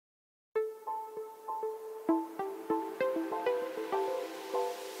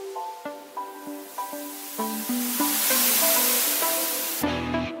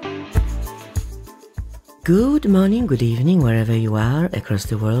Good morning, good evening, wherever you are across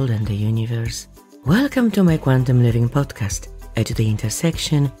the world and the universe. Welcome to my Quantum Living podcast at the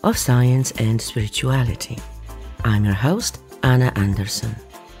intersection of science and spirituality. I'm your host, Anna Anderson,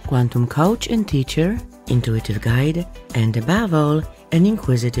 quantum coach and teacher, intuitive guide, and above all, an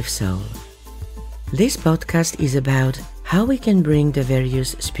inquisitive soul. This podcast is about how we can bring the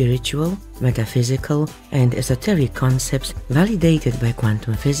various spiritual, metaphysical, and esoteric concepts validated by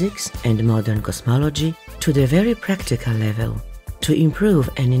quantum physics and modern cosmology to the very practical level to improve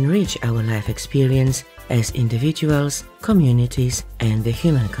and enrich our life experience as individuals, communities, and the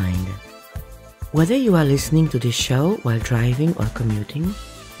humankind. Whether you are listening to this show while driving or commuting,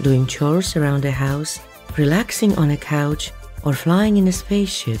 doing chores around the house, relaxing on a couch, or flying in a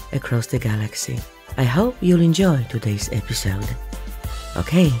spaceship across the galaxy, I hope you'll enjoy today's episode.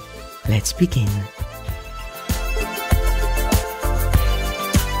 Okay, let's begin.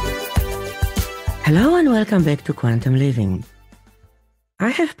 Hello and welcome back to Quantum Living. I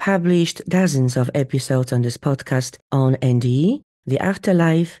have published dozens of episodes on this podcast on NDE, the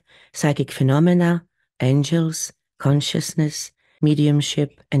afterlife, psychic phenomena, angels, consciousness,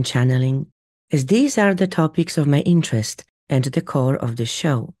 mediumship, and channeling, as these are the topics of my interest and the core of the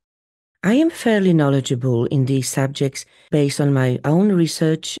show. I am fairly knowledgeable in these subjects based on my own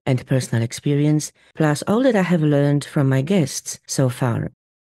research and personal experience, plus all that I have learned from my guests so far.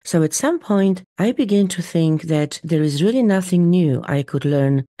 So at some point, I began to think that there is really nothing new I could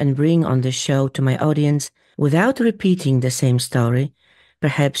learn and bring on the show to my audience without repeating the same story,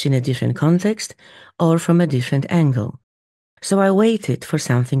 perhaps in a different context or from a different angle. So I waited for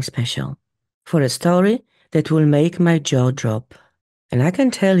something special, for a story that will make my jaw drop. And I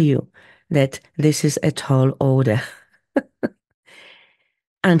can tell you that this is a tall order.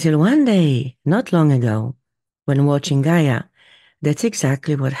 Until one day, not long ago, when watching Gaia, that's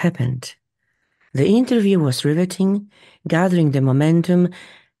exactly what happened. The interview was riveting, gathering the momentum,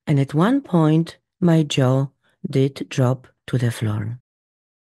 and at one point, my jaw did drop to the floor.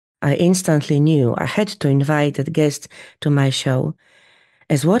 I instantly knew I had to invite that guest to my show,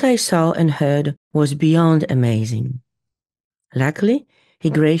 as what I saw and heard was beyond amazing. Luckily, he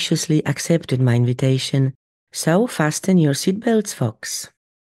graciously accepted my invitation, so fasten your seatbelts, folks.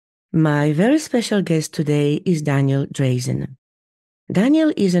 My very special guest today is Daniel Drasin.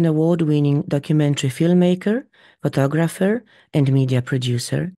 Daniel is an award-winning documentary filmmaker, photographer, and media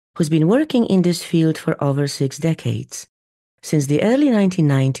producer who's been working in this field for over 6 decades. Since the early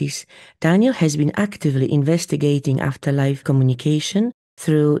 1990s, Daniel has been actively investigating afterlife communication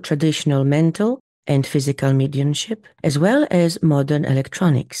through traditional mental and physical mediumship, as well as modern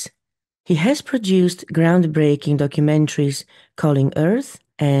electronics. He has produced groundbreaking documentaries Calling Earth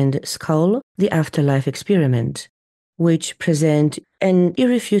and Skull, The Afterlife Experiment, which present an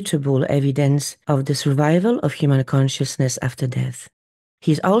irrefutable evidence of the survival of human consciousness after death.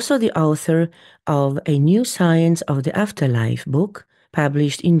 He is also the author of A New Science of the Afterlife book,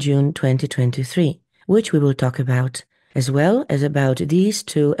 published in June 2023, which we will talk about, as well as about these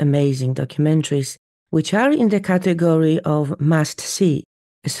 2 amazing documentaries, which are in the category of must-see,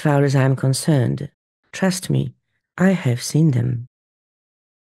 as far as I'm concerned. Trust me, I have seen them.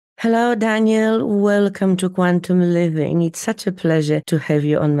 Hello, Daniel. Welcome to Quantum Living. It's such a pleasure to have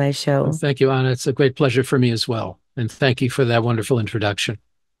you on my show. Well, thank you, Anna. It's a great pleasure for me as well. And thank you for that wonderful introduction.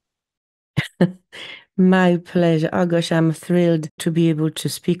 My pleasure. Oh gosh, I'm thrilled to be able to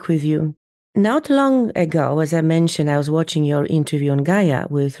speak with you. Not long ago, as I mentioned, I was watching your interview on Gaia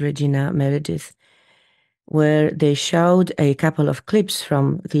with Regina Meredith, where they showed a couple of clips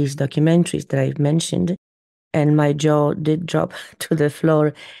from these documentaries that I've mentioned, and my jaw did drop to the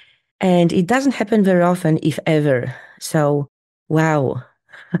floor. And it doesn't happen very often, if ever. So, wow.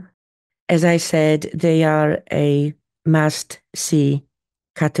 As I said, they are a must-see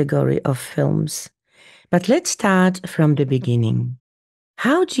category of films. But let's start from the beginning.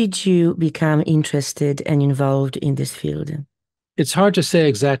 How did you become interested and involved in this field? It's hard to say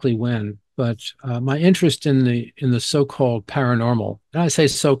exactly when, but my interest in the so-called paranormal, and I say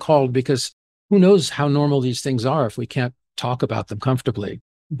so-called because who knows how normal these things are if we can't talk about them comfortably.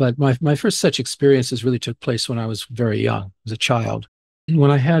 But my first such experiences really took place when I was very young, as a child, when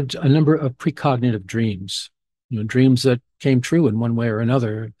I had a number of precognitive dreams, dreams that came true in one way or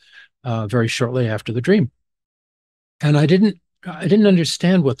another very shortly after the dream. And I didn't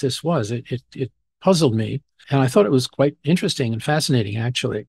understand what this was. It puzzled me, and I thought it was quite interesting and fascinating,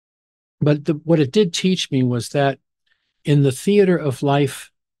 actually. But what it did teach me was that in the theater of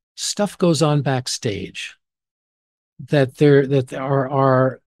life, stuff goes on backstage. That there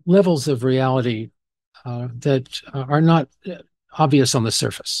are levels of reality that are not obvious on the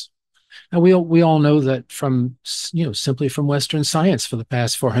surface. And we all know that from, simply from Western science for the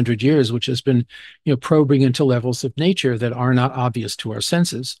past 400 years, which has been, probing into levels of nature that are not obvious to our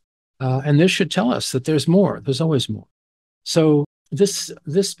senses. And this should tell us that there's more. There's always more. So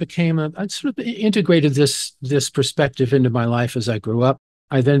this became I sort of integrated this perspective into my life as I grew up.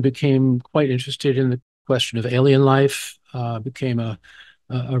 I then became quite interested in the question of alien life, became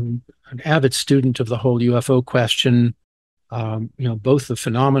an avid student of the whole UFO question, both the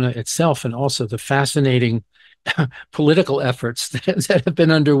phenomena itself and also the fascinating political efforts that have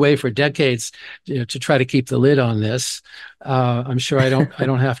been underway for decades, to try to keep the lid on this. I'm sure I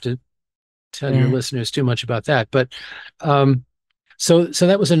don't have to tell your listeners too much about that, but so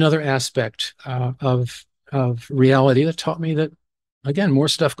that was another aspect of reality that taught me that, again, more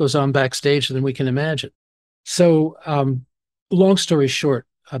stuff goes on backstage than we can imagine. So, long story short,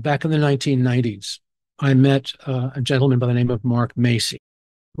 back in the 1990s, I met a gentleman by the name of Mark Macy,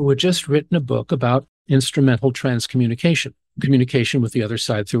 who had just written a book about instrumental transcommunication, communication with the other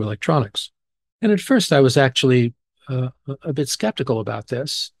side through electronics. And at first, I was actually a bit skeptical about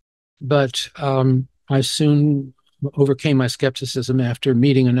this, but I soon overcame my skepticism after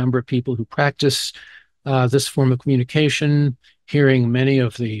meeting a number of people who practice this form of communication, hearing many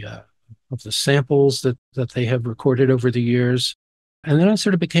of the samples that they have recorded over the years. And then I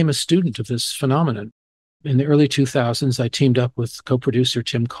sort of became a student of this phenomenon. In the early 2000s, I teamed up with co-producer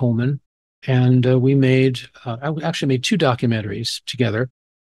Tim Coleman, and I actually made two documentaries together.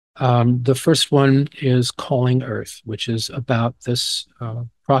 The first one is Calling Earth, which is about this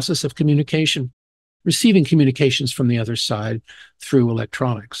process of communication, receiving communications from the other side through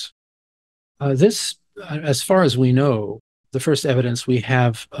electronics. This, as far as we know, the first evidence we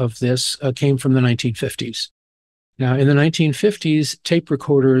have of this came from the 1950s. Now, in the 1950s, tape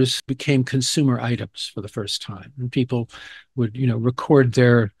recorders became consumer items for the first time. And people would, record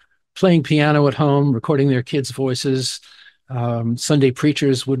their playing piano at home, recording their kids' voices. Sunday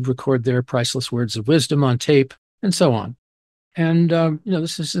preachers would record their priceless words of wisdom on tape, and so on. And,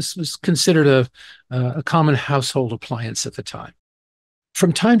 this was considered a common household appliance at the time.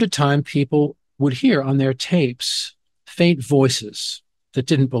 From time to time, people would hear on their tapes faint voices that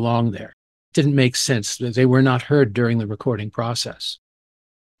didn't belong there, didn't make sense, that they were not heard during the recording process.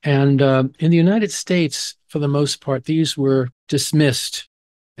 And in the United States, for the most part, these were dismissed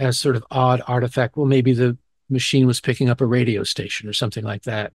as sort of odd artifact. Well, maybe the machine was picking up a radio station or something like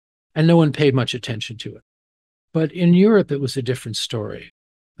that, and no one paid much attention to it. But in Europe, it was a different story.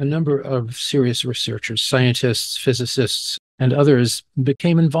 A number of serious researchers, scientists, physicists, and others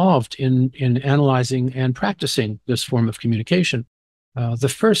became involved in analyzing and practicing this form of communication. The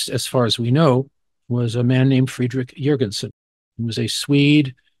first, as far as we know, was a man named Friedrich Jürgensen. He was a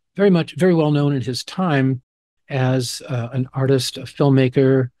Swede, very well known in his time as an artist, a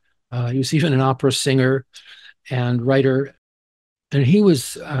filmmaker. He was even an opera singer and writer. And he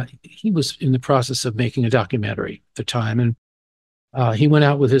was in the process of making a documentary at the time. And he went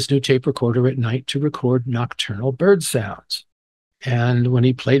out with his new tape recorder at night to record nocturnal bird sounds. And when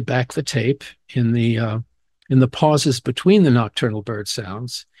he played back the tape in the pauses between the nocturnal bird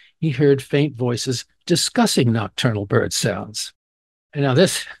sounds, he heard faint voices discussing nocturnal bird sounds. And now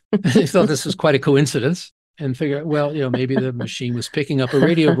he thought this was quite a coincidence, and figured, well, maybe the machine was picking up a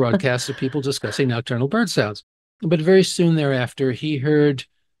radio broadcast of people discussing nocturnal bird sounds. But very soon thereafter, he heard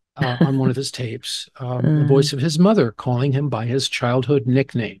on one of his tapes the voice of his mother calling him by his childhood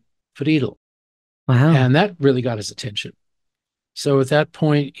nickname, Friedel. Wow. And that really got his attention. So at that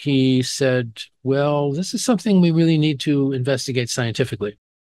point, he said, well, this is something we really need to investigate scientifically.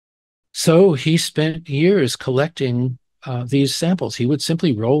 So he spent years collecting these samples. He would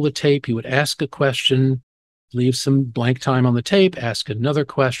simply roll the tape. He would ask a question, leave some blank time on the tape, ask another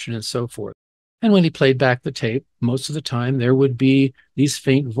question, and so forth. And when he played back the tape, most of the time, there would be these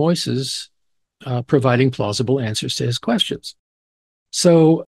faint voices providing plausible answers to his questions.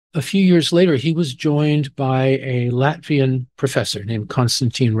 So a few years later, he was joined by a Latvian professor named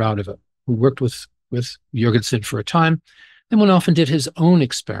Konstantin Raudava, who worked with Jürgensen for a time, and went off and did his own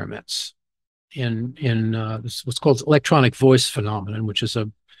experiments in what's called electronic voice phenomenon, which is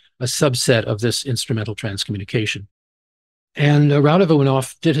a subset of this instrumental transcommunication. And Raudava went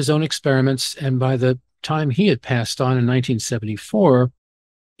off, did his own experiments, and by the time he had passed on in 1974,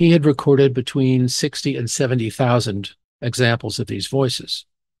 he had recorded between 60 and 70,000 examples of these voices.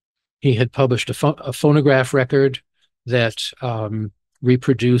 He had published a phonograph record that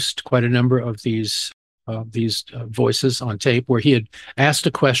reproduced quite a number of these voices on tape, where he had asked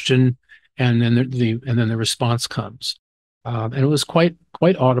a question, and then the response comes, and it was quite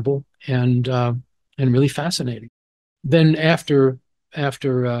audible and really fascinating. Then after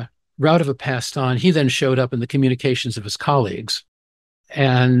Raudava passed on, he then showed up in the communications of his colleagues.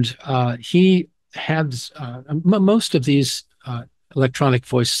 And he had most of these electronic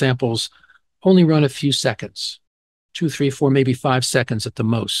voice samples only run a few seconds, 2, 3, 4, maybe 5 seconds at the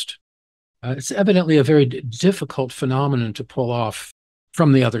most. It's evidently a very difficult phenomenon to pull off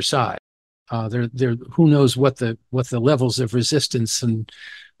from the other side. Who knows what the levels of resistance and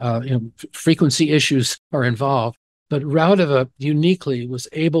frequency issues are involved. But Raudava uniquely was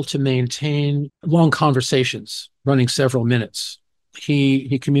able to maintain long conversations running several minutes.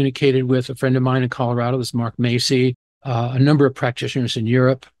 He communicated with a friend of mine in Colorado, this Mark Macy, a number of practitioners in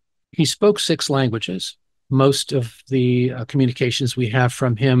Europe. He spoke 6 languages. Most of the communications we have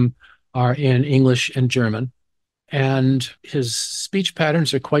from him are in English and German. And his speech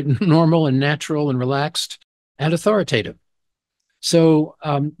patterns are quite normal and natural and relaxed and authoritative. So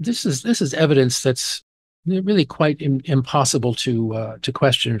this is evidence that's really quite impossible to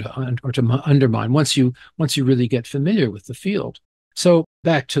question or to undermine once you really get familiar with the field. So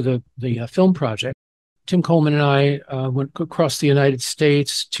back to the film project, Tim Coleman and I went across the United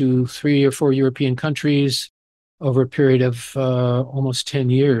States to 3 or 4 European countries over a period of almost 10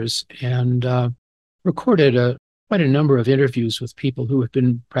 years and recorded quite a number of interviews with people who have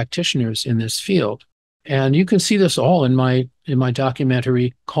been practitioners in this field. And you can see this all in my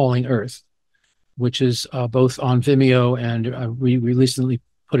documentary, Calling Earth, which is both on Vimeo and we recently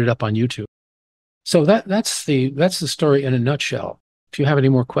put it up on YouTube. So that's the story in a nutshell. If you have any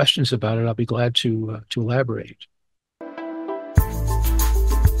more questions about it, I'll be glad to elaborate.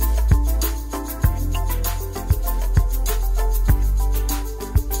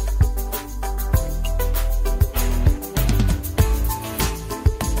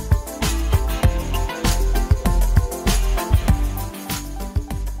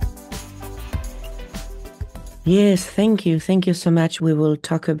 Yes, thank you. Thank you so much. We will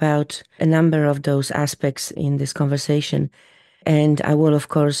talk about a number of those aspects in this conversation. And I will, of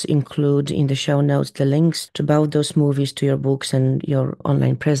course, include in the show notes the links to both those movies, to your books and your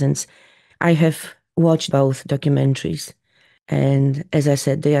online presence. I have watched both documentaries. And as I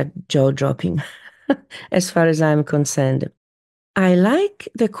said, they are jaw-dropping as far as I'm concerned. I like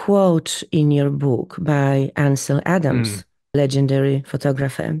the quote in your book by Ansel Adams, legendary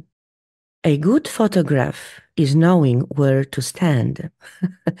photographer. A good photograph is knowing where to stand.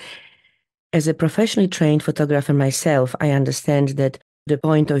 As a professionally trained photographer myself, I understand that the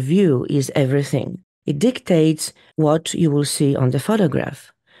point of view is everything. It dictates what you will see on the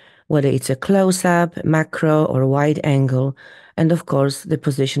photograph, whether it's a close-up, macro, or wide angle, and of course, the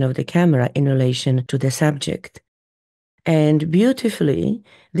position of the camera in relation to the subject. And beautifully,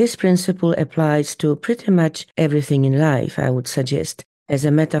 this principle applies to pretty much everything in life, I would suggest, as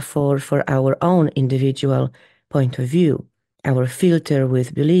a metaphor for our own individual point of view, our filter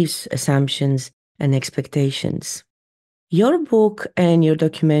with beliefs, assumptions, and expectations. Your book and your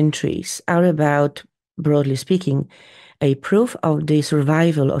documentaries are about, broadly speaking, a proof of the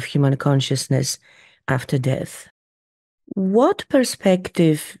survival of human consciousness after death. What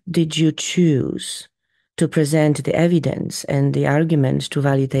perspective did you choose to present the evidence and the arguments to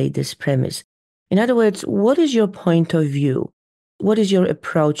validate this premise? In other words, what is your point of view? What is your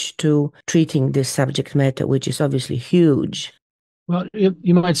approach to treating this subject matter, which is obviously huge? Well,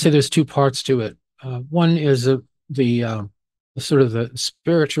 you might say there's 2 parts to it. One is the sort of the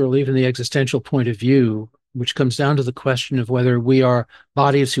spiritual, even the existential point of view, which comes down to the question of whether we are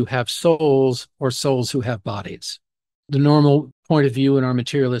bodies who have souls or souls who have bodies. The normal point of view in our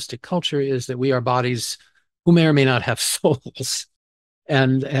materialistic culture is that we are bodies who may or may not have souls.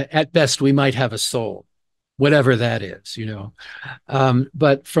 And at best, we might have a soul, whatever that is,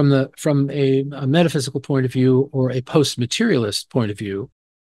 But from a metaphysical point of view or a post-materialist point of view,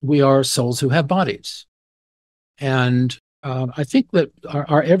 we are souls who have bodies. And I think that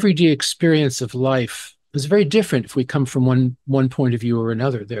our everyday experience of life is very different if we come from one point of view or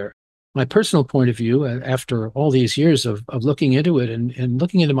another there. My personal point of view, after all these years of looking into it and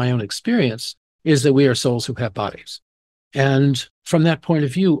looking into my own experience, is that we are souls who have bodies. And from that point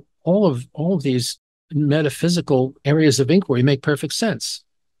of view, all of these metaphysical areas of inquiry make perfect sense.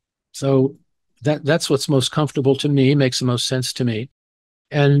 So that's what's most comfortable to me, makes the most sense to me,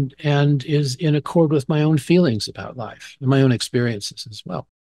 and is in accord with my own feelings about life and my own experiences as well.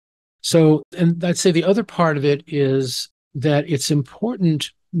 So, and I'd say the other part of it is that it's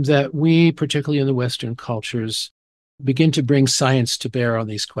important that we, particularly in the Western cultures, begin to bring science to bear on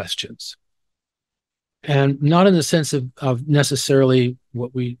these questions. And not in the sense of necessarily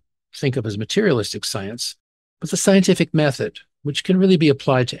what we think of as materialistic science, but the scientific method, which can really be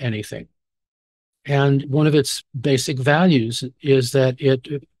applied to anything. And one of its basic values is that it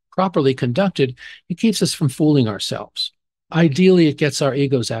properly conducted, it keeps us from fooling ourselves. Ideally, it gets our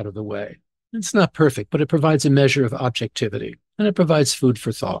egos out of the way. It's not perfect, but it provides a measure of objectivity, and it provides food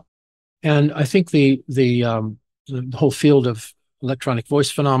for thought. And I think the whole field of electronic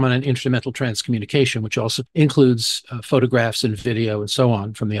voice phenomena and interdimensional transcommunication, which also includes photographs and video and so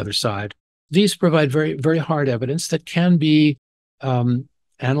on from the other side, these provide very, very hard evidence that can be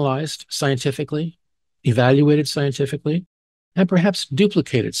analyzed scientifically, evaluated scientifically, and perhaps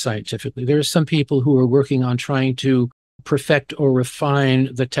duplicated scientifically. There are some people who are working on trying to perfect or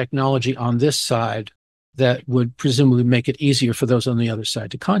refine the technology on this side that would presumably make it easier for those on the other side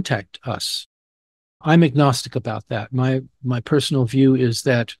to contact us. I'm agnostic about that. My personal view is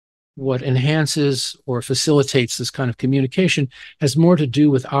that what enhances or facilitates this kind of communication has more to do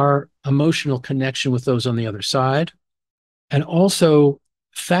with our emotional connection with those on the other side, and also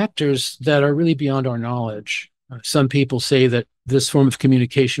factors that are really beyond our knowledge. Some people say that this form of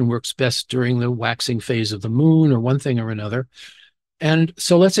communication works best during the waxing phase of the moon, or one thing or another. And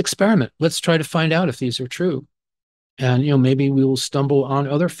so let's experiment. Let's try to find out if these are true. And, maybe we will stumble on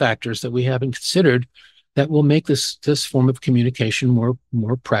other factors that we haven't considered that will make this form of communication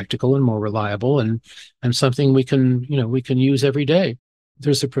more practical and more reliable, and something we can use every day.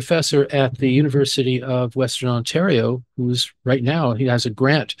 There's a professor at the University of Western Ontario who's right now, he has a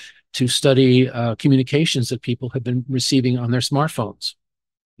grant to study communications that people have been receiving on their smartphones.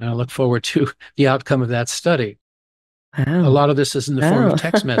 And I look forward to the outcome of that study. Wow. A lot of this is in the form of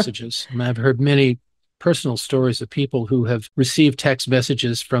text messages. I've heard many personal stories of people who have received text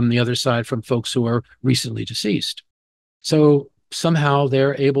messages from the other side from folks who are recently deceased. So somehow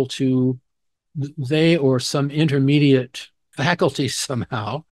they're able to, they or some intermediate faculty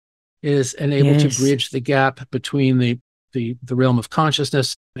somehow is enabled to bridge the gap between the realm of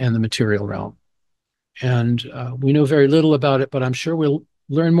consciousness and the material realm. And we know very little about it, but I'm sure we'll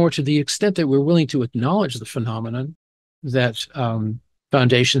learn more to the extent that we're willing to acknowledge the phenomenon, that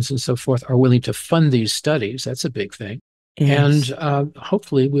foundations and so forth are willing to fund these studies. That's a big thing. Yes. And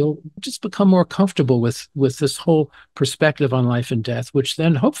hopefully we'll just become more comfortable with this whole perspective on life and death, which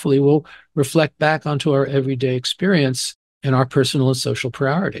then hopefully will reflect back onto our everyday experience and our personal and social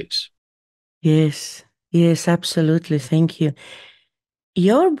priorities. Yes, absolutely. Thank you.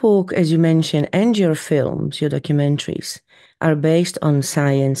 Your book, as you mentioned, and your films, your documentaries, are based on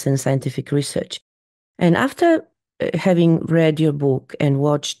science and scientific research. And after having read your book and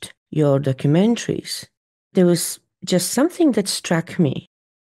watched your documentaries, there was just something that struck me.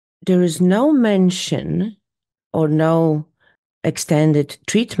 There is no mention or no extended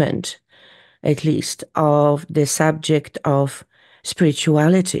treatment, at least, of the subject of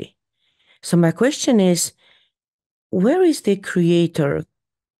spirituality. So my question is, where is the creator,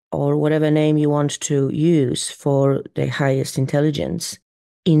 or whatever name you want to use for the highest intelligence,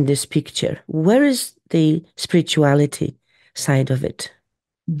 in this picture? Where is the spirituality side of it?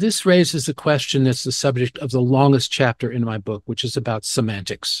 This raises a question that's the subject of the longest chapter in my book, which is about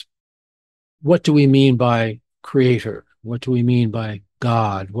semantics. What do we mean by creator? What do we mean by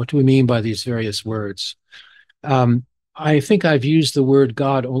God? What do we mean by these various words? I think I've used the word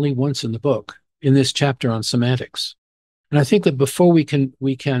God only once in the book, in this chapter on semantics. And I think that before we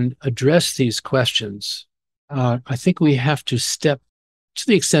can address these questions, I think we have to step, to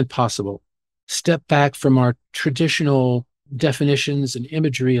the extent possible, step back from our traditional definitions and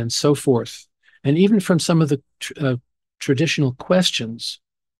imagery and so forth, and even from some of the traditional questions,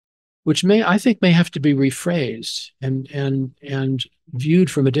 which I think may have to be rephrased and viewed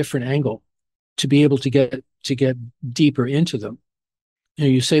from a different angle to be able to get deeper into them.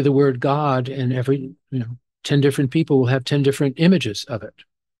 You say the word God, and 10 different people will have 10 different images of it.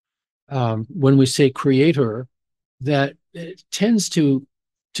 When we say creator, that it tends to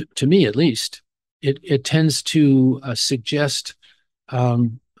me at least, it tends to suggest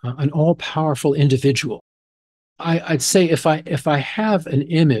an all-powerful individual. I'd say if I have an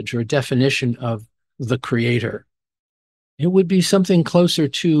image or definition of the creator, it would be something closer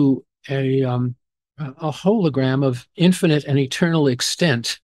to a hologram of infinite and eternal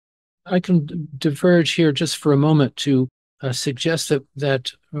extent. I can diverge here just for a moment to suggest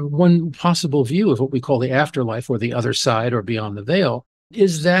that one possible view of what we call the afterlife, or the other side, or beyond the veil,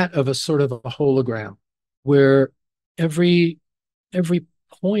 is that of a sort of a hologram, where every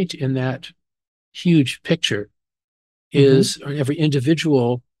point in that huge picture is, or every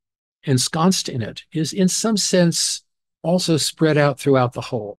individual ensconced in it, is in some sense also spread out throughout the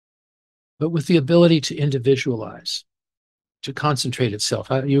whole, but with the ability to individualize, to concentrate itself.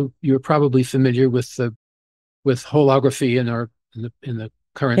 You're probably familiar with holography in the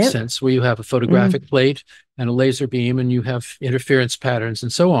current Yep. sense, where you have a photographic plate and a laser beam, and you have interference patterns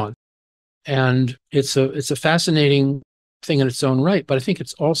and so on. And it's a fascinating thing in its own right, but I think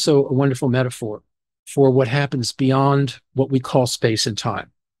it's also a wonderful metaphor for what happens beyond what we call space and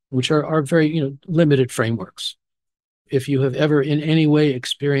time, which are very, limited frameworks. If you have ever in any way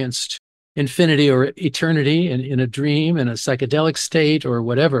experienced infinity or eternity in a dream, in a psychedelic state or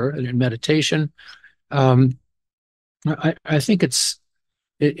whatever, in meditation, I think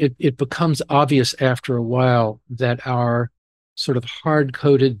it becomes obvious after a while that our sort of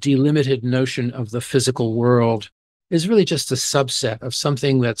hard-coded, delimited notion of the physical world is really just a subset of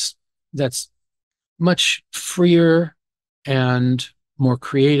something that's much freer and more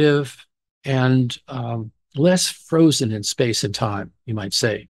creative and less frozen in space and time, you might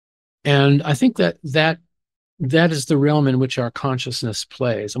say. And I think that is the realm in which our consciousness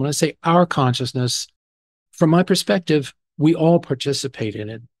plays. And when I say our consciousness, from my perspective, we all participate in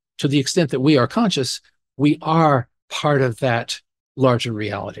it. To the extent that we are conscious, we are part of that larger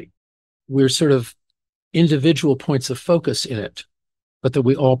reality. We're sort of individual points of focus in it, but that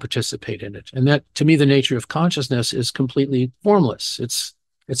we all participate in it. And that, to me, the nature of consciousness is completely formless. It's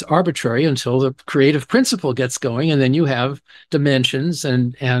arbitrary until the creative principle gets going, and then you have dimensions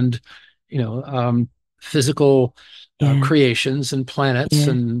and physical creations and planets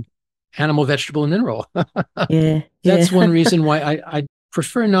and animal, vegetable, and mineral. That's one reason why I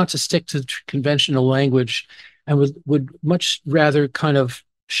prefer not to stick to conventional language, and would much rather kind of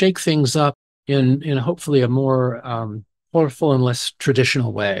shake things up in hopefully a more colorful and less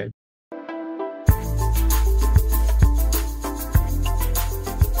traditional way.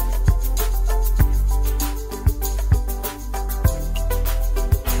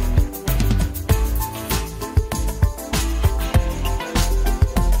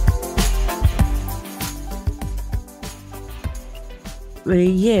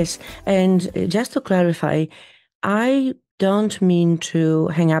 Yes, and just to clarify, I don't mean to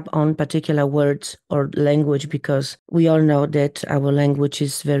hang up on particular words or language, because we all know that our language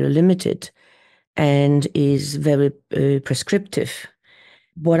is very limited and is very prescriptive.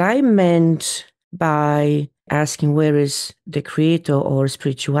 What I meant by asking where is the creator or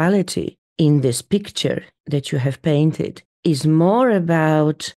spirituality in this picture that you have painted is more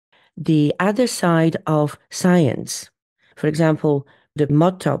about the other side of science. For example, the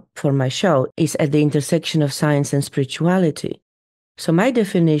motto for my show is at the intersection of science and spirituality. So my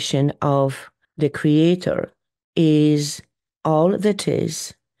definition of the creator is all that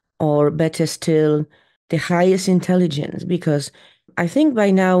is, or better still, the highest intelligence, because I think by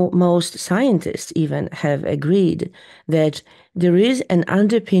now most scientists even have agreed that there is an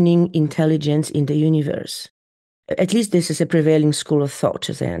underpinning intelligence in the universe. At least this is a prevailing school of thought,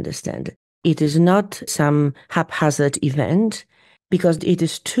 as I understand. It is not some haphazard event, because it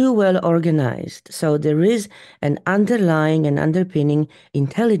is too well organized. So there is an underlying and underpinning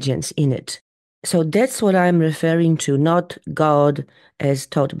intelligence in it. So that's what I'm referring to, not God as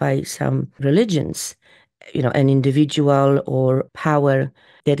taught by some religions, an individual or power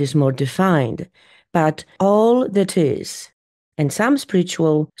that is more defined, but all that is. And some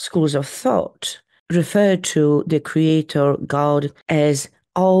spiritual schools of thought refer to the creator, God, as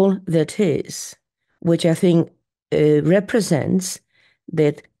all that is, which I think represents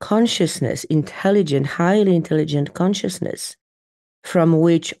that consciousness, intelligent, highly intelligent consciousness, from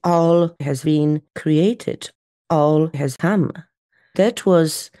which all has been created, all has come. That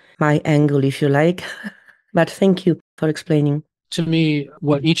was my angle, if you like. But thank you for explaining. To me,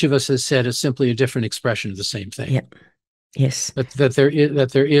 what each of us has said is simply a different expression of the same thing. Yeah. Yes. That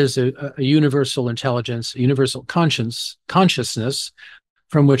there is a universal intelligence, a universal consciousness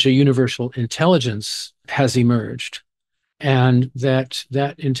from which a universal intelligence has emerged, and that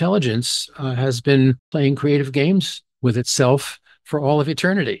intelligence has been playing creative games with itself for all of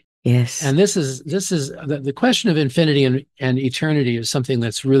eternity. Yes. And this is the question of infinity and eternity is something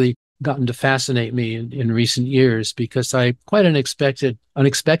that's really gotten to fascinate me in recent years, because I quite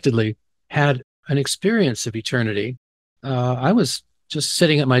unexpectedly had an experience of eternity. I was just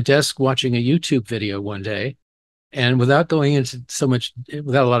sitting at my desk watching a YouTube video one day, and without going into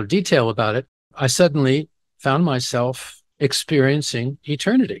without a lot of detail about it, I suddenly found myself experiencing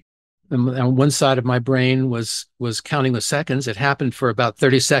eternity. And one side of my brain was counting the seconds. It happened for about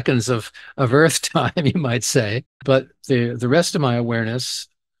 30 seconds of Earth time, you might say. But the rest of my awareness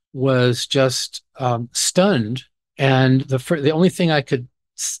was just stunned. And the only thing I could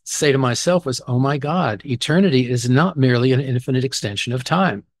say to myself was, oh my God, eternity is not merely an infinite extension of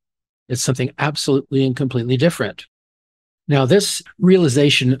time. It's something absolutely and completely different. Now, this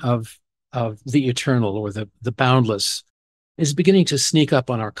realization of the eternal or the boundless is beginning to sneak up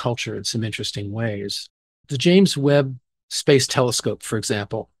on our culture in some interesting ways. The James Webb Space Telescope, for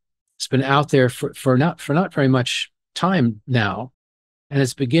example, it's been out there for not very much time now, and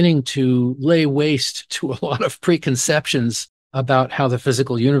it's beginning to lay waste to a lot of preconceptions about how the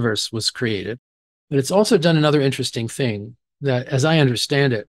physical universe was created. But it's also done another interesting thing that, as I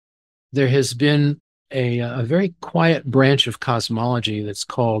understand it, there has been a very quiet branch of cosmology that's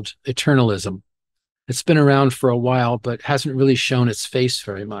called eternalism. It's been around for a while, but hasn't really shown its face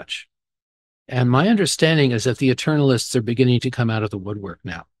very much. And my understanding is that the eternalists are beginning to come out of the woodwork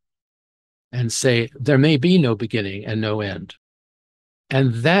now and say there may be no beginning and no end.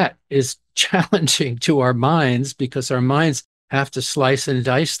 And that is challenging to our minds because our minds have to slice and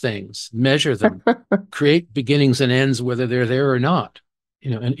dice things, measure them, create beginnings and ends, whether they're there or not,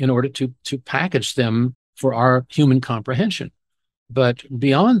 in order to package them for our human comprehension. But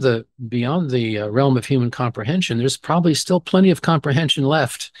beyond the realm of human comprehension, there's probably still plenty of comprehension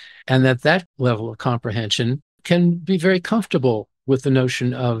left, and that level of comprehension can be very comfortable with the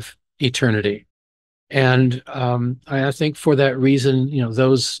notion of eternity. And I think for that reason,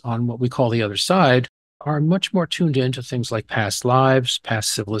 those on what we call the other side are much more tuned into things like past lives,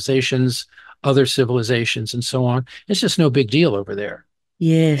 past civilizations, other civilizations, and so on. It's just no big deal over there.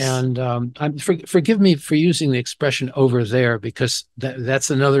 Yes. And forgive me for using the expression "over there" because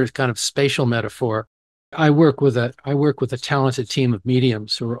that's another kind of spatial metaphor. I work with a talented team of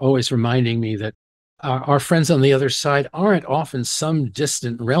mediums who are always reminding me that our friends on the other side aren't often some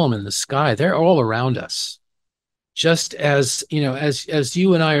distant realm in the sky. They're all around us. Just as as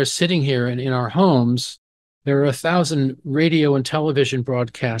you and I are sitting here in our homes, there are 1,000 radio and television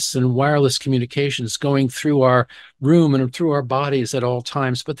broadcasts and wireless communications going through our room and through our bodies at all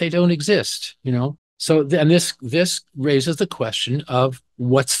times, but they don't exist, So and this raises the question of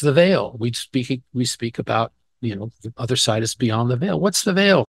what's the veil? We speak about, the other side is beyond the veil. What's the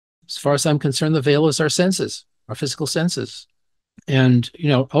veil? As far as I'm concerned, the veil is our senses, our physical senses. And,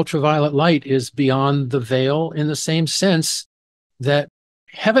 ultraviolet light is beyond the veil in the same sense that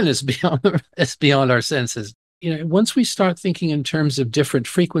heaven is beyond our senses. Once we start thinking in terms of different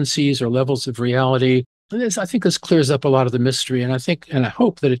frequencies or levels of reality, I think this clears up a lot of the mystery. And I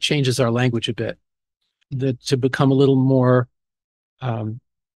hope that it changes our language a bit, that to become a little more,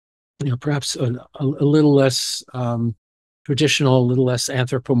 perhaps a little less traditional, a little less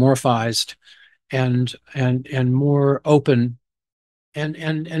anthropomorphized, and more open. And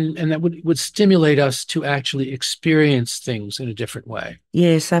that would stimulate us to actually experience things in a different way.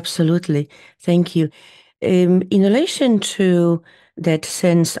 Yes, absolutely. Thank you. In relation to that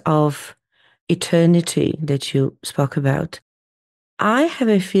sense of eternity that you spoke about, I have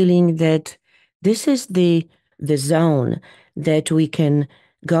a feeling that this is the zone that we can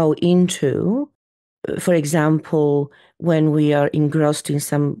go into. For example, when we are engrossed in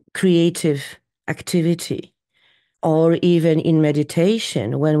some creative activity, or even in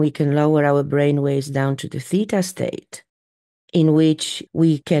meditation, when we can lower our brain waves down to the theta state, in which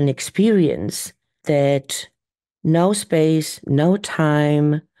we can experience that no space, no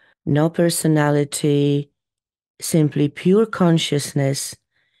time, no personality, simply pure consciousness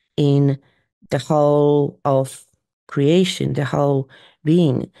in the whole of creation, the whole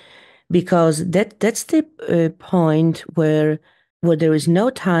being. Because that's the point where there is no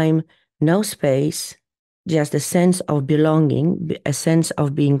time, no space, just a sense of belonging, a sense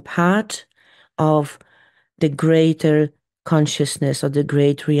of being part of the greater consciousness or the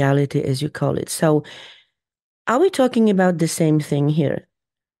great reality, as you call it. So are we talking about the same thing here?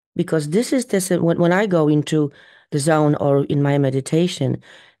 Because this is this when I go into the zone or in my meditation,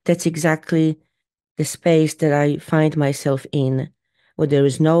 that's exactly the space that I find myself in, where there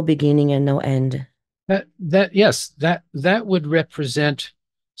is no beginning and no end. That would represent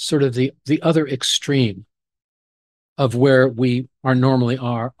sort of the other extreme of where we are normally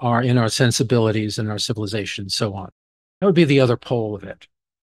are in our sensibilities and our civilization and so on. That would be the other pole of it.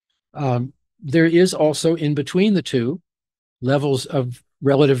 There is also in between the two levels of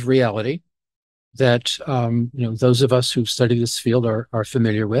relative reality that those of us who study this field are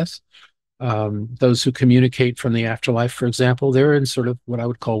familiar with. Those who communicate from the afterlife, for example, they're in sort of what I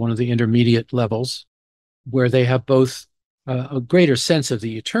would call one of the intermediate levels, where they have both a greater sense of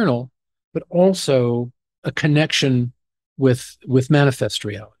the eternal, but also a connection with manifest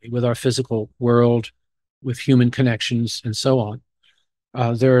reality, with our physical world, with human connections, and so on.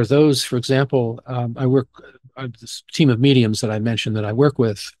 There are those, for example, this team of mediums that I mentioned that I work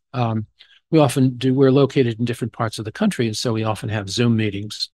with. We're located in different parts of the country, and so we often have Zoom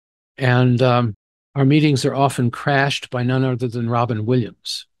meetings. And our meetings are often crashed by none other than Robin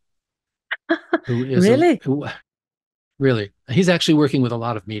Williams, who is Really? really. He's actually working with a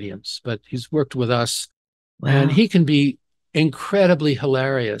lot of mediums, but he's worked with us, and Wow. he can be incredibly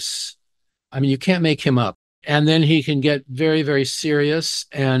hilarious. I mean, you can't make him up. And then he can get very, very serious.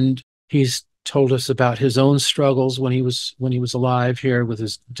 And he's told us about his own struggles when he was alive here with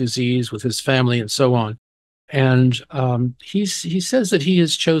his disease, with his family, and so on. And he says that he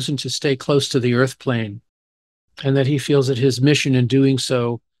has chosen to stay close to the earth plane, and that he feels that his mission in doing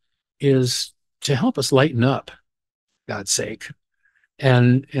so is to help us lighten up, God's sake,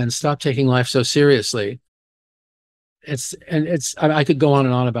 and stop taking life so seriously. I could go on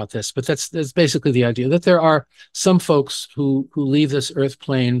and on about this, but that's basically the idea, that there are some folks who leave this earth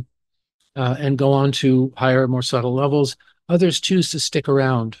plane and go on to higher, more subtle levels. Others choose to stick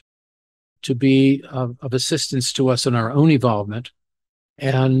around to be of assistance to us in our own evolvement,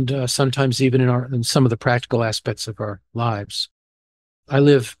 and sometimes even in some of the practical aspects of our lives.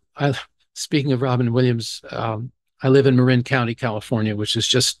 Speaking of Robin Williams, I live in Marin County, California, which is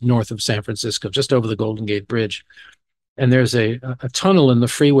just north of San Francisco, just over the Golden Gate Bridge. And there's a tunnel in the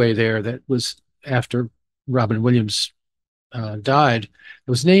freeway there that was, after Robin Williams died, it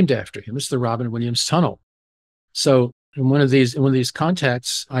was named after him. It's the Robin Williams Tunnel. So in one of these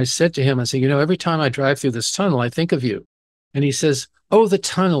contacts, I said to him, I said, every time I drive through this tunnel, I think of you. And he says, oh, the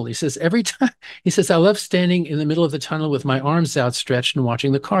tunnel. He says, every time, he says, I love standing in the middle of the tunnel with my arms outstretched and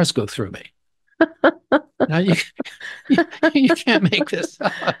watching the cars go through me. Now you can't make this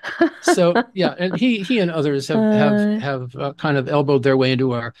up. So yeah, and he and others have kind of elbowed their way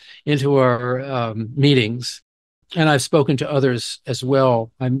into our meetings, and I've spoken to others as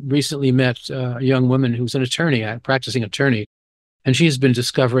well. I recently met a young woman who's an attorney, a practicing attorney, and she's been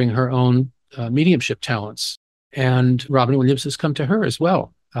discovering her own mediumship talents. And Robin Williams has come to her as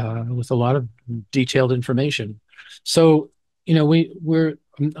well with a lot of detailed information. So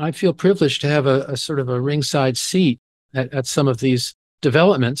I feel privileged to have a sort of a ringside seat at some of these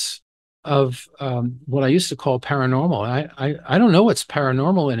developments of what I used to call paranormal. I don't know what's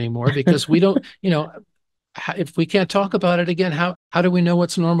paranormal anymore, because we don't, if we can't talk about it again, how do we know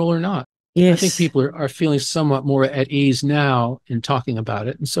what's normal or not? Yes. I think people are feeling somewhat more at ease now in talking about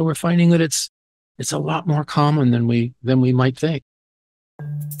it. And so we're finding that it's a lot more common than we might think.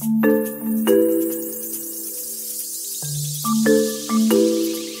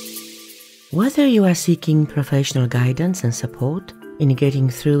 Whether you are seeking professional guidance and support in getting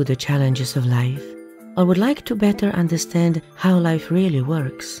through the challenges of life, or would like to better understand how life really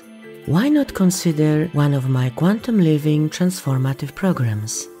works, why not consider one of my Quantum Living transformative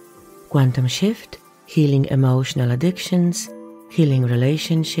programs? Quantum Shift, Healing Emotional Addictions, Healing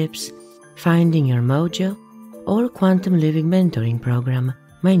Relationships, Finding Your Mojo, or Quantum Living Mentoring Program,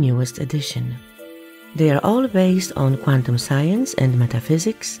 my newest edition. They are all based on quantum science and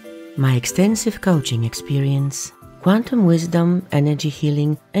metaphysics, my extensive coaching experience, quantum wisdom, energy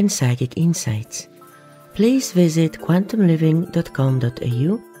healing, and psychic insights. Please visit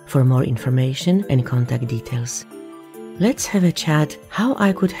quantumliving.com.au for more information and contact details. Let's have a chat how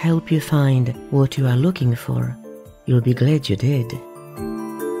I could help you find what you are looking for. You'll be glad you did.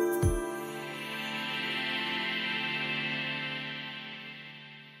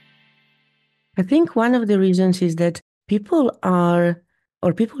 I think one of the reasons is that people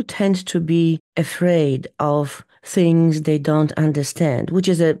tend to be afraid of things they don't understand, which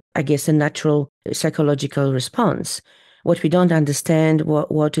is I guess, a natural psychological response. What we don't understand,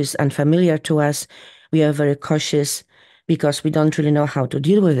 what is unfamiliar to us, we are very cautious because we don't really know how to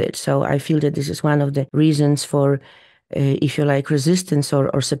deal with it. So I feel that this is one of the reasons for, if you like, resistance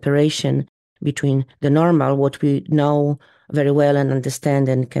or separation between the normal, what we know very well and understand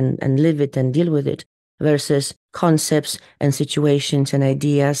and live it and deal with it, versus concepts and situations and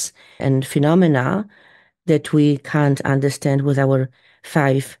ideas and phenomena that we can't understand with our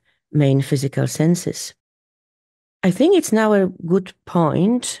 5 main physical senses. I think it's now a good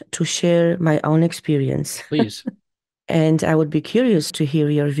point to share my own experience. Please. And I would be curious to hear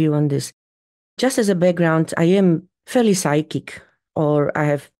your view on this. Just as a background, I am fairly psychic, or I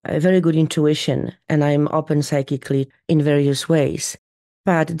have a very good intuition, and I'm open psychically in various ways.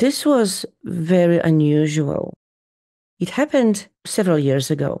 But this was very unusual. It happened several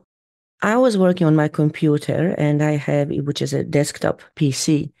years ago. I was working on my computer, and I have, which is a desktop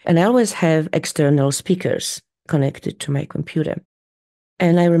PC, and I always have external speakers connected to my computer.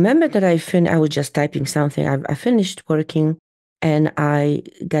 And I remember that I was just typing something. I finished working, and I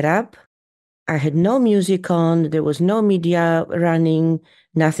got up. I had no music on. There was no media running,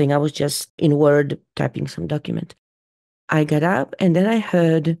 nothing. I was just in Word typing some document. I got up, and then I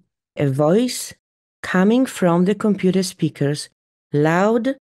heard a voice coming from the computer speakers,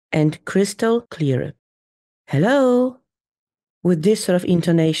 loud and crystal clear. Hello, with this sort of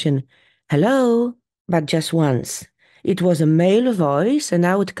intonation, hello, but just once. It was a male voice, and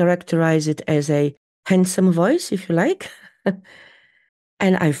I would characterize it as a handsome voice, if you like.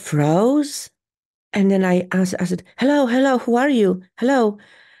 And I froze. And then I said, hello, hello, who are you? Hello.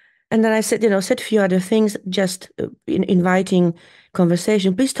 And then I said, said a few other things, just inviting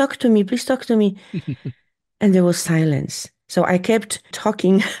conversation. Please talk to me. Please talk to me. And there was silence. So I kept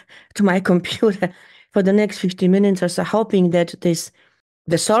talking to my computer for the next 15 minutes or so, hoping that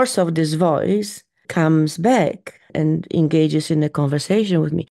the source of this voice comes back and engages in a conversation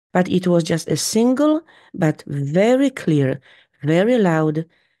with me. But it was just a single, but very clear, very loud,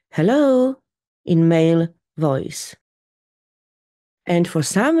 hello, in male voice. And for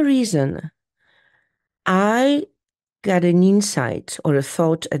some reason, I got an insight or a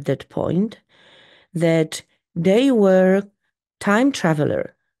thought at that point that they were time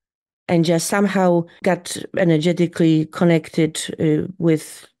traveler and just somehow got energetically connected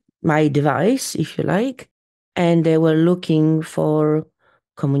with my device, if you like, and they were looking for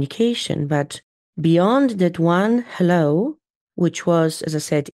communication. But beyond that one hello, which was, as I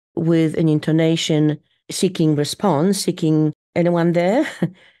said, with an intonation seeking response, seeking anyone there,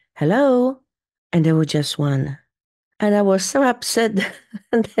 hello, and there was just one. And I was so upset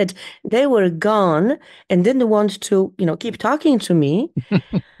that they were gone and didn't want to, keep talking to me.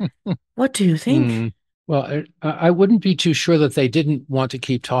 What do you think? Well, I wouldn't be too sure that they didn't want to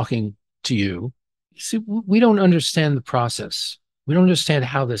keep talking to you. See, we don't understand the process. We don't understand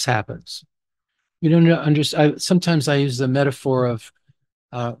how this happens. We don't understand. Sometimes I use the metaphor of,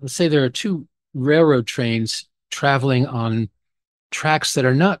 let's say there are two railroad trains traveling on tracks that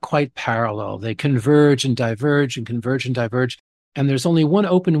are not quite parallel. They converge and diverge and converge and diverge. And there's only one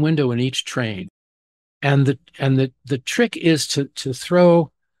open window in each train. And the trick is to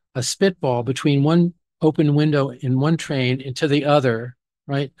throw a spitball between one open window in one train into the other,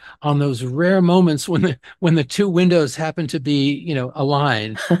 right? On those rare moments when the two windows happen to be,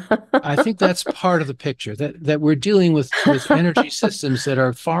 aligned. I think that's part of the picture, that we're dealing with energy systems that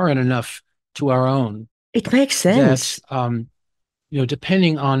are foreign enough to our own. It makes sense. That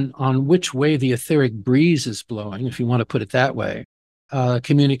depending on which way the etheric breeze is blowing, if you want to put it that way,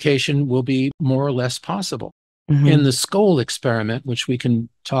 communication will be more or less possible. Mm-hmm. In the Skoll experiment, which we can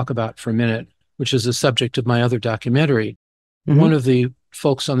talk about for a minute, which is the subject of my other documentary, one of the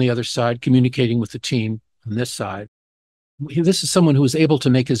folks on the other side communicating with the team on this side, this is someone who was able to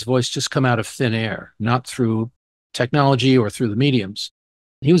make his voice just come out of thin air, not through technology or through the mediums.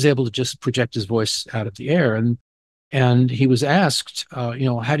 He was able to just project his voice out of the air. And he was asked, how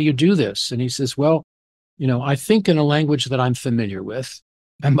do you do this? And he says, well, I think in a language that I'm familiar with,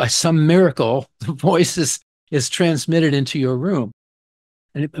 and by some miracle, the voice is transmitted into your room.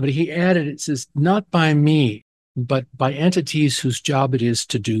 But he added, it says, not by me, but by entities whose job it is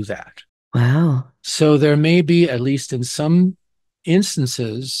to do that. Wow. So there may be, at least in some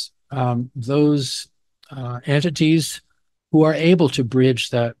instances, those entities who are able to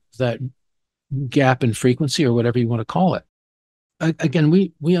bridge that gap in frequency, or whatever you want to call it. Again,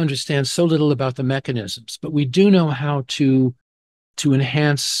 we understand so little about the mechanisms, but we do know how to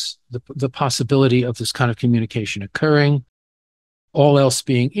enhance the possibility of this kind of communication occurring. All else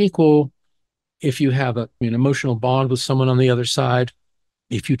being equal, if you have an emotional bond with someone on the other side,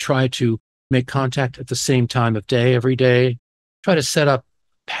 if you try to make contact at the same time of day every day, try to set up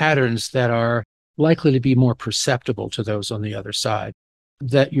patterns that are likely to be more perceptible to those on the other side,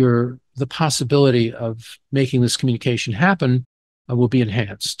 that the possibility of making this communication happen will be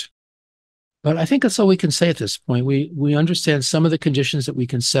enhanced. But I think that's all we can say at this point. We understand some of the conditions that we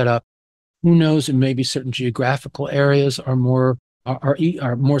can set up. Who knows? And maybe certain geographical areas are more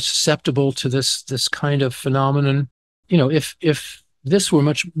susceptible to this kind of phenomenon. If this were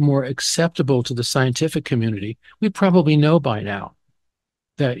much more acceptable to the scientific community, we'd probably know by now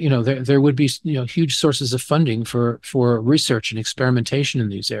that there would be huge sources of funding for research and experimentation in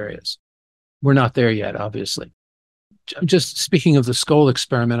these areas. We're not there yet, obviously. Just speaking of the Skoll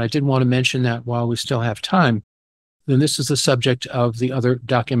experiment, I did want to mention that while we still have time. Then this is the subject of the other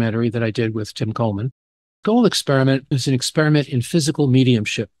documentary that I did with Tim Coleman. Skoll experiment is an experiment in physical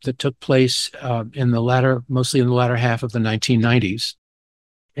mediumship that took place mostly in the latter half of the 1990s,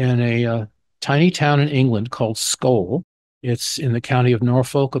 in a tiny town in England called Skoll. It's in the county of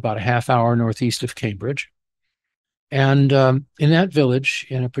Norfolk, about a half hour northeast of Cambridge. And in that village,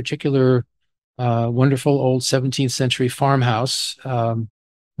 in a particular wonderful old 17th century farmhouse,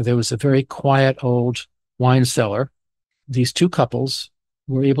 there was a very quiet old wine cellar. These two couples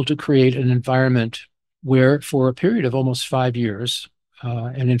were able to create an environment where, for a period of almost 5 years,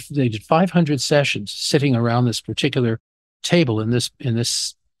 they did 500 sessions sitting around this particular table in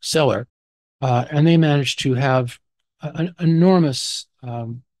this cellar, and they managed to have an enormous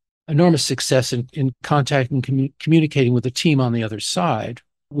success in contacting, communicating with the team on the other side,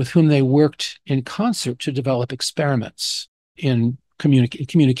 with whom they worked in concert to develop experiments in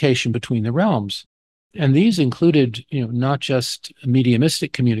communication between the realms. And these included, not just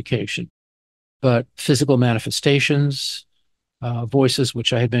mediumistic communication, but physical manifestations, voices,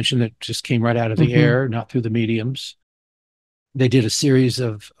 which I had mentioned that just came right out of the air, not through the mediums. They did a series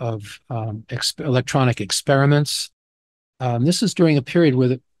of electronic experiments. This is during a period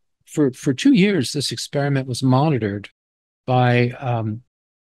where, for 2 years, this experiment was monitored by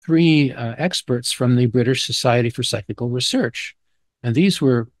 3 experts from the British Society for Psychical Research. And these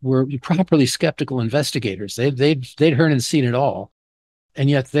were properly skeptical investigators. They'd heard and seen it all. And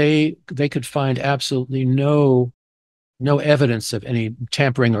yet they could find absolutely no evidence of any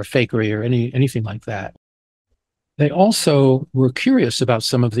tampering or fakery or anything like that. They also were curious about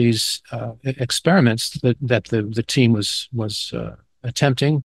some of these experiments that the team was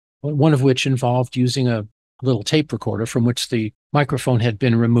attempting, one of which involved using a little tape recorder from which the microphone had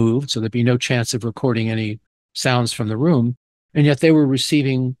been removed, so there'd be no chance of recording any sounds from the room. And yet they were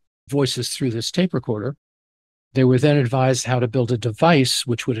receiving voices through this tape recorder. They were then advised how to build a device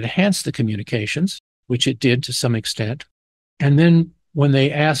which would enhance the communications, which it did to some extent. And then when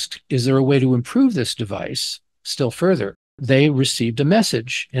they asked, is there a way to improve this device still further, they received a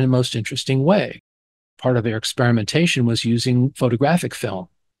message in a most interesting way. Part of their experimentation was using photographic film,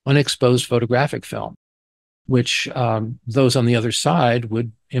 unexposed photographic film, which those on the other side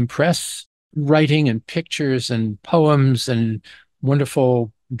would impress writing and pictures and poems and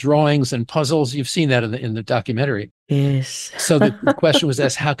wonderful drawings and puzzles. You've seen that in the documentary. Yes. So the question was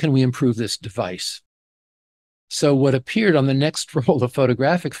asked, how can we improve this device? So what appeared on the next roll of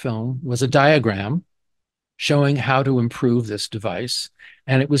photographic film was a diagram showing how to improve this device.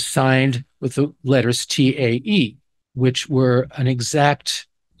 And it was signed with the letters TAE, which were an exact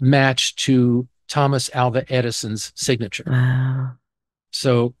match to Thomas Alva Edison's signature. Wow.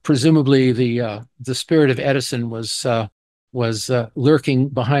 So presumably the spirit of Edison was lurking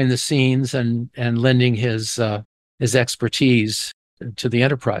behind the scenes and lending his expertise to the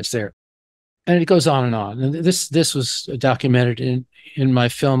enterprise there. And it goes on and on. And this was documented in my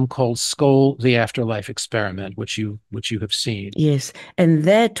film called Skoll, The Afterlife Experiment, which you have seen. Yes, and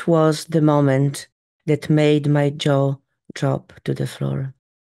that was the moment that made my jaw drop to the floor.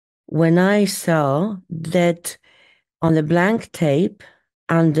 When I saw that on the blank tape,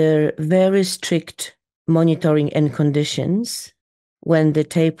 under very strict monitoring and conditions, when the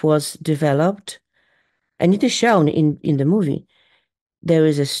tape was developed, and it is shown in the movie, there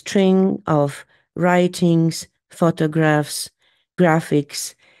is a string of writings, photographs,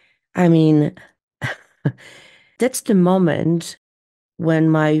 graphics. I mean, that's the moment when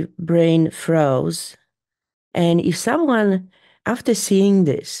my brain froze. And if someone, after seeing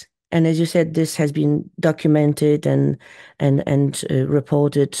this, and as you said, this has been documented and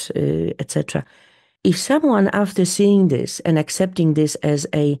reported, etc. If someone, after seeing this and accepting this as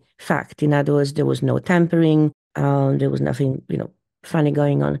a fact, in other words, there was no tampering, there was nothing, funny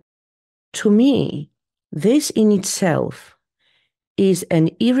going on. To me, this in itself is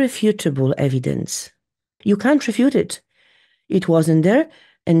an irrefutable evidence. You can't refute it. It wasn't there,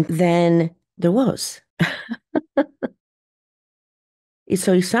 and then there was.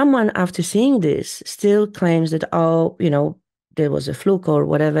 So if someone, after seeing this, still claims that, there was a fluke or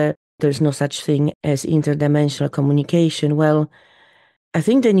whatever, there's no such thing as interdimensional communication, well, I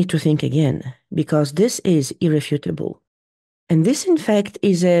think they need to think again, because this is irrefutable. And this, in fact,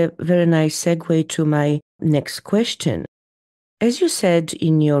 is a very nice segue to my next question. As you said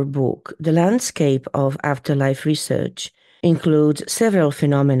in your book, the landscape of afterlife research includes several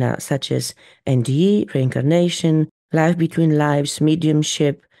phenomena such as NDE, reincarnation, life between lives,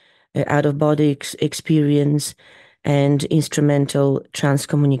 mediumship, out-of-body experience, and instrumental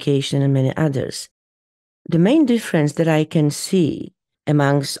transcommunication, and many others. The main difference that I can see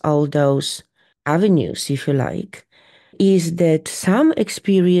amongst all those avenues, if you like, is that some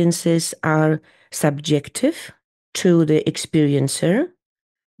experiences are subjective to the experiencer,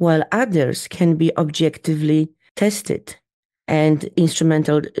 while others can be objectively tested. And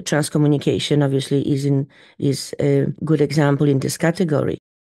instrumental transcommunication, obviously, is a good example in this category.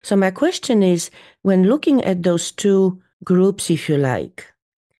 So my question is, when looking at those two groups, if you like,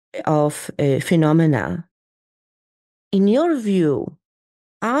 of phenomena, in your view,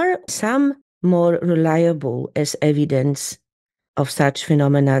 are some more reliable as evidence of such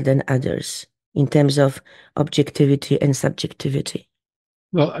phenomena than others in terms of objectivity and subjectivity?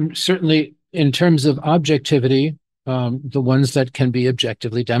 Well, certainly in terms of objectivity, The ones that can be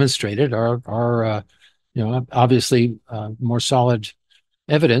objectively demonstrated are obviously more solid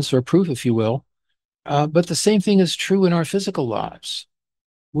evidence or proof, if you will. But the same thing is true in our physical lives.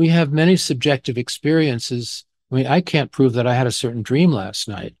 We have many subjective experiences. I mean, I can't prove that I had a certain dream last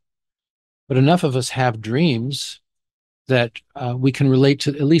night, but enough of us have dreams that we can relate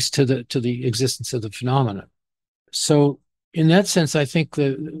to at least to the existence of the phenomenon. So, in that sense, I think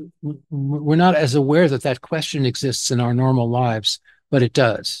that we're not as aware that that question exists in our normal lives, but it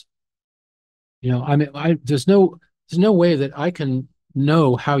does. I mean, there's no way that I can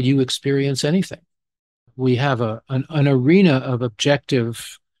know how you experience anything. We have an arena of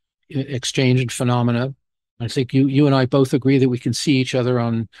objective exchange and phenomena. I think you and I both agree that we can see each other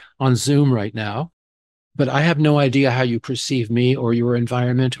on Zoom right now, but I have no idea how you perceive me or your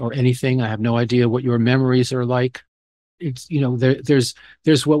environment or anything. I have no idea what your memories are like. It's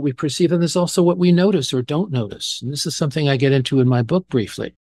there's what we perceive, and there's also what we notice or don't notice. And this is something I get into in my book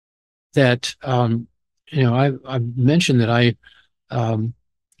briefly. That I've mentioned that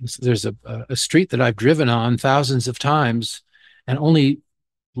there's a street that I've driven on thousands of times, and only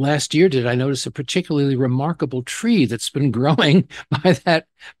last year did I notice a particularly remarkable tree that's been growing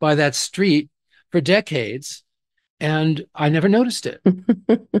by that street for decades, and I never noticed it.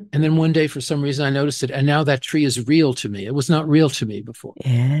 And then one day, for some reason, I noticed it, and now that tree is real to me. It was not real to me before.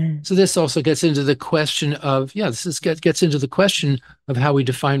 Yeah. So this also gets into the question of gets into the question of how we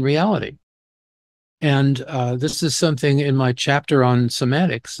define reality. And this is something in my chapter on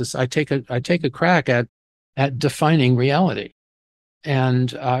semantics. I take a crack at defining reality,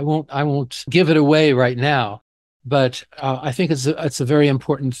 and I won't give it away right now, but I think it's a very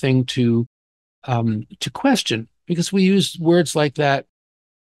important thing to question, because we use words like that.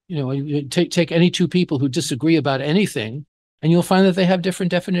 You take any two people who disagree about anything, and you'll find that they have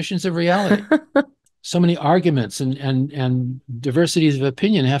different definitions of reality. So many arguments and diversities of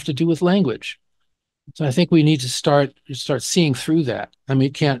opinion have to do with language. So I think we need to start seeing through that. I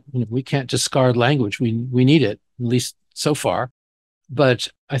mean, we can't discard language. We need it, at least so far. But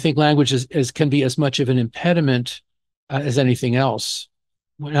I think language can be as much of an impediment as anything else.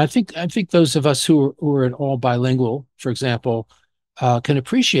 And I think those of us who are at all bilingual, for example, can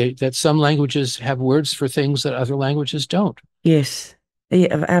appreciate that some languages have words for things that other languages don't. Yes,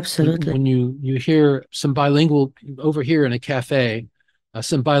 yeah, absolutely. When you hear some bilingual over here in a cafe,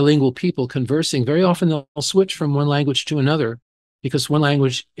 some bilingual people conversing, very often they'll switch from one language to another because one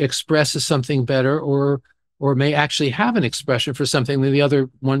language expresses something better, or may actually have an expression for something that the other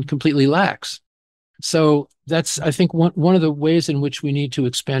one completely lacks. So that's, I think, one of the ways in which we need to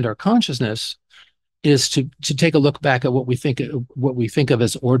expand our consciousness is to take a look back at what we think of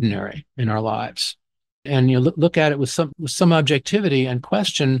as ordinary in our lives, and look at it with some objectivity and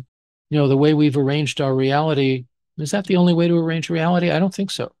question, the way we've arranged our reality. Is that the only way to arrange reality? I don't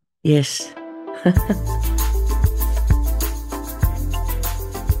think so. Yes.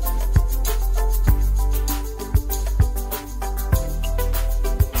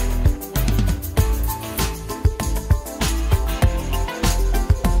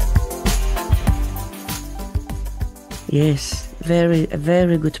 Yes, very,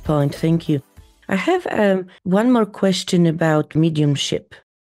 very good point. Thank you. I have one more question about mediumship,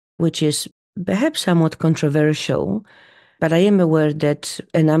 which is perhaps somewhat controversial, but I am aware that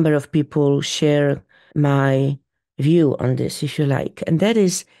a number of people share my view on this, if you like. And that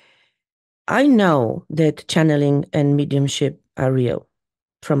is, I know that channeling and mediumship are real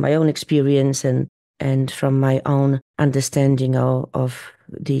from my own experience and from my own understanding of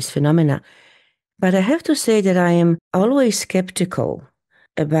these phenomena. But I have to say that I am always skeptical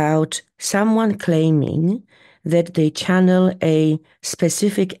about someone claiming that they channel a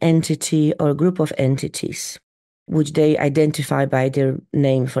specific entity or group of entities, which they identify by their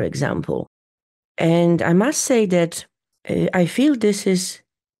name, for example. And I must say that I feel this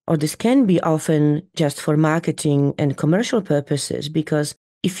can be often just for marketing and commercial purposes, because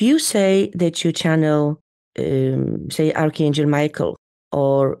if you say that you channel, say, Archangel Michael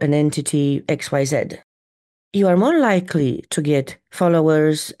or an entity XYZ, you are more likely to get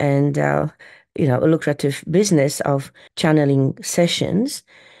followers and a lucrative business of channeling sessions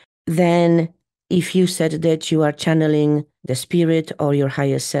than if you said that you are channeling the spirit or your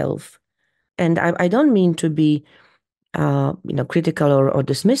higher self. And I don't mean to be critical or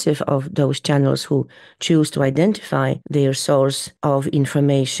dismissive of those channels who choose to identify their source of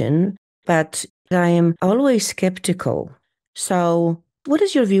information, but I am always skeptical. So what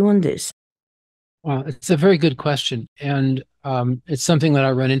is your view on this? Well, it's a very good question. And it's something that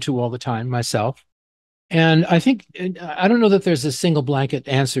I run into all the time myself. And I don't know that there's a single blanket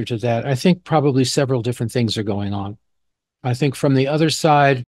answer to that. I think probably several different things are going on. I think from the other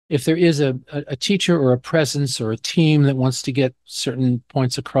side, if there is a teacher or a presence or a team that wants to get certain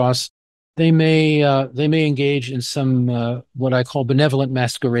points across, they may engage in some what I call benevolent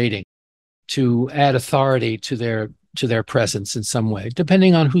masquerading to add authority to their presence in some way,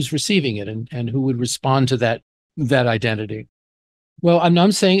 depending on who's receiving it and who would respond to that identity. Well,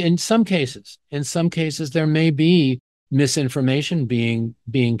 I'm saying in some cases there may be misinformation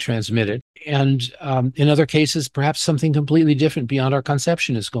being transmitted, and in other cases, perhaps something completely different beyond our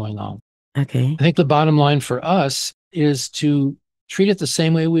conception is going on. Okay. I think the bottom line for us is to treat it the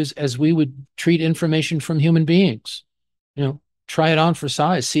same way as we would treat information from human beings. You know, try it on for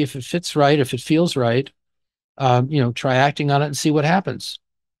size, see if it fits right, if it feels right. Try acting on it and see what happens.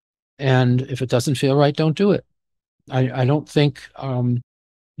 And if it doesn't feel right, don't do it. I don't think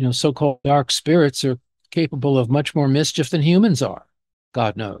so-called dark spirits are capable of much more mischief than humans are.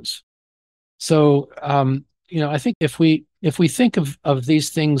 God knows. So I think if we think of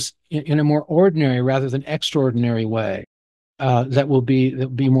these things in a more ordinary rather than extraordinary way, that will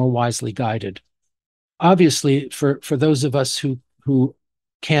be more wisely guided. Obviously, for those of us who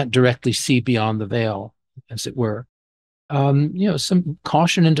can't directly see beyond the veil, as it were, some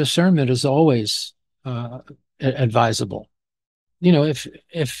caution and discernment is always advisable.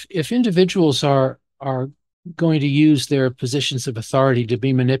 If individuals are going to use their positions of authority to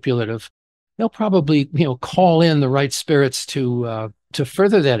be manipulative, they'll probably call in the right spirits to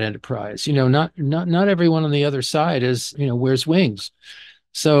further that enterprise. Not everyone on the other side wears wings.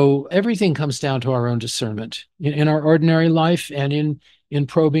 So everything comes down to our own discernment in our ordinary life and in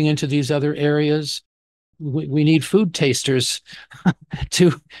probing into these other areas. We need food tasters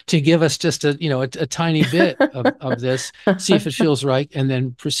to give us just a tiny bit of this, see if it feels right, and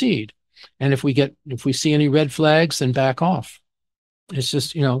then proceed. And if we see any red flags, then back off. It's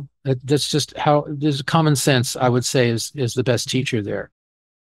just that's just how there's common sense, I would say, is the best teacher there.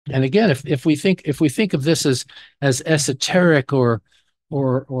 And again, if we think of this as esoteric or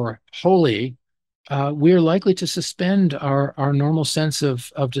holy, we're likely to suspend our normal sense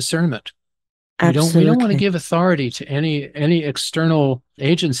of discernment. We don't want to give authority to any external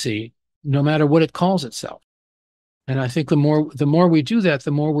agency, no matter what it calls itself. And I think the more we do that, the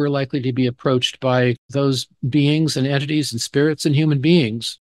more we're likely to be approached by those beings and entities and spirits and human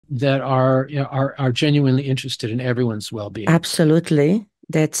beings that are genuinely interested in everyone's well-being. Absolutely.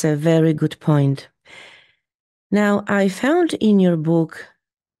 That's a very good point. Now, I found in your book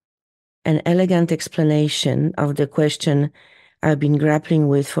an elegant explanation of the question I've been grappling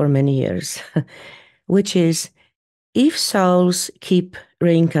with for many years, which is, if souls keep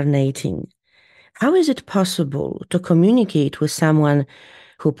reincarnating, how is it possible to communicate with someone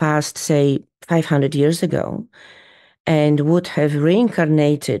who passed, say, 500 years ago and would have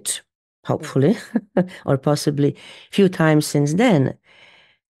reincarnated, hopefully, or possibly a few times since then?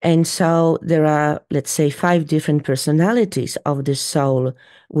 And so there are, let's say, 5 different personalities of the soul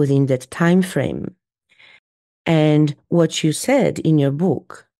within that time frame. And what you said in your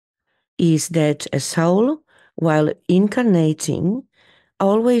book is that a soul, while incarnating,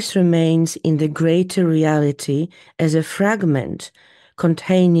 always remains in the greater reality as a fragment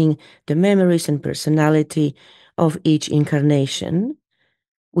containing the memories and personality of each incarnation,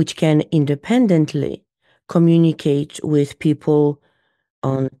 which can independently communicate with people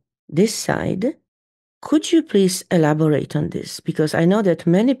on this side. Could you please elaborate on this? Because I know that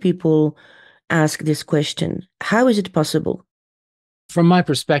many people ask this question. How is it possible? From my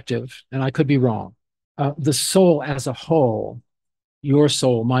perspective, and I could be wrong, the soul as a whole, your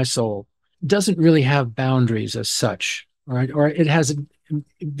soul, my soul, doesn't really have boundaries as such, right? Or it has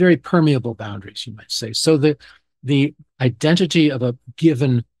very permeable boundaries, you might say. So the identity of a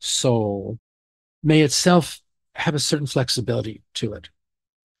given soul may itself have a certain flexibility to it.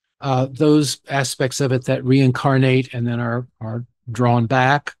 Those aspects of it that reincarnate and then are drawn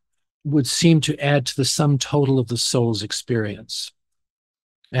back would seem to add to the sum total of the soul's experience.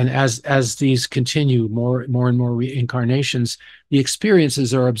 And as these continue, more and more reincarnations, the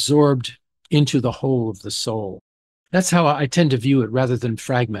experiences are absorbed into the whole of the soul. That's how I tend to view it, rather than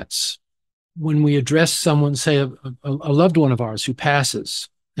fragments. When we address someone, say a loved one of ours who passes,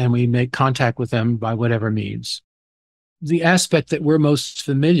 and we make contact with them by whatever means, the aspect that we're most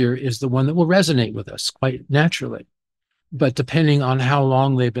familiar is the one that will resonate with us quite naturally. But depending on how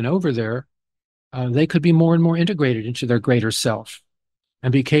long they've been over there, they could be more and more integrated into their greater self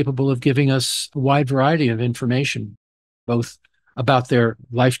and be capable of giving us a wide variety of information, both about their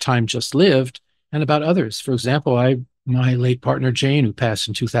lifetime just lived and about others. For example, my late partner, Jane, who passed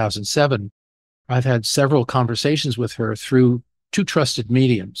in 2007, I've had several conversations with her through two trusted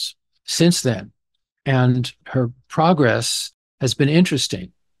mediums since then. And her progress has been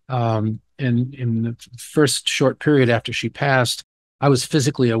interesting. In the first short period after she passed, I was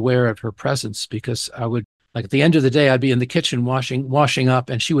physically aware of her presence because I would, like, at the end of the day, I'd be in the kitchen washing up,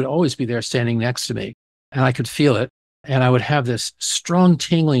 and she would always be there standing next to me, and I could feel it. And I would have this strong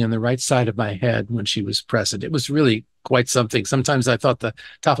tingling on the right side of my head when she was present. It was really quite something. Sometimes I thought the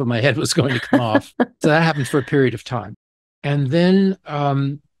top of my head was going to come off. So that happened for a period of time. And then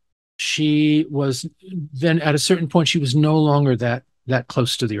she was, then at a certain point, she was no longer that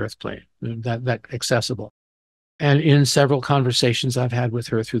close to the earth plane, that accessible. And in several conversations I've had with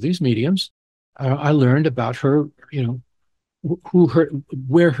her through these mediums, I learned about her,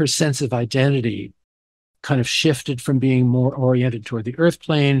 where her sense of identity kind of shifted from being more oriented toward the earth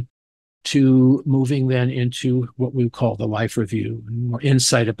plane to moving then into what we call the life review, and more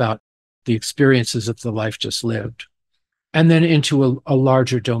insight about the experiences of the life just lived, and then into a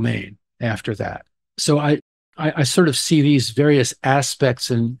larger domain after that. So I sort of see these various aspects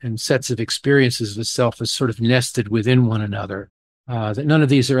and sets of experiences of the self as sort of nested within one another, that none of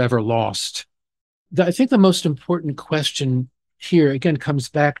these are ever lost. I think the most important question here again comes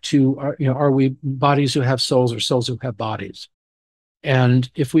back to, are we bodies who have souls or souls who have bodies? And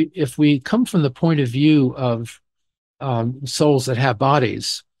if we come from the point of view of souls that have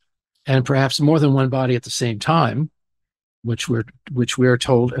bodies, and perhaps more than one body at the same time, which we're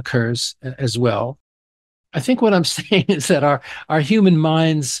told occurs as well, I think what I'm saying is that our human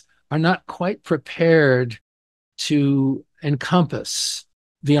minds are not quite prepared to encompass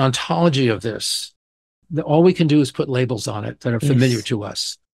the ontology of this. All we can do is put labels on it that are familiar to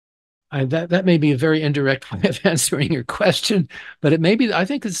us. That may be a very indirect way of answering your question, but I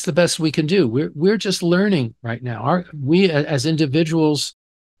think it's the best we can do. We're just learning right now. We as individuals,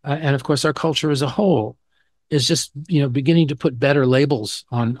 and of course our culture as a whole, is just beginning to put better labels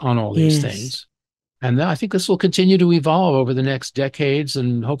on all these things. And I think this will continue to evolve over the next decades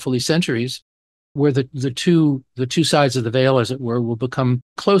and hopefully centuries, where the two sides of the veil, as it were, will become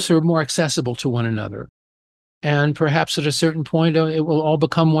closer, more accessible to one another. And perhaps at a certain point, it will all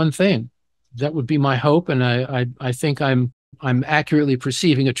become one thing. That would be my hope, and I think I'm accurately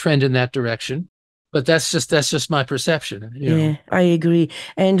perceiving a trend in that direction. But that's just my perception. Yeah, I agree.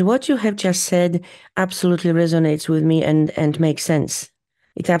 And what you have just said absolutely resonates with me and makes sense.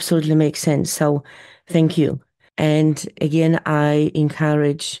 It absolutely makes sense. So thank you. And again, I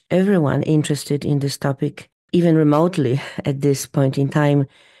encourage everyone interested in this topic, even remotely at this point in time,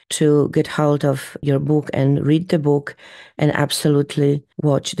 to get hold of your book and read the book, and absolutely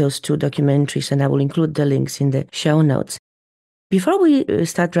watch those two documentaries. And I will include the links in the show notes. Before we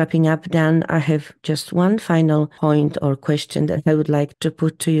start wrapping up, Dan, I have just one final point or question that I would like to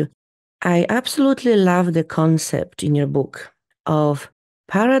put to you. I absolutely love the concept in your book of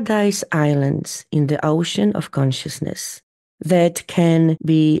paradise islands in the ocean of consciousness that can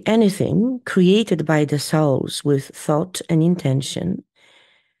be anything created by the souls with thought and intention,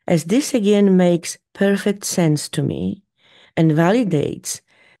 as this again makes perfect sense to me and validates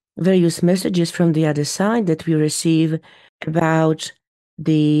various messages from the other side that we receive about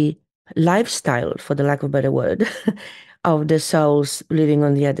the lifestyle, for the lack of a better word, of the souls living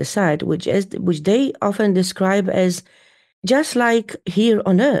on the other side, which they often describe as just like here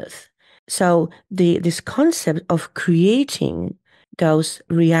on earth. So this concept of creating those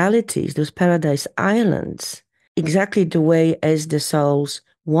realities, those paradise islands, exactly the way as the souls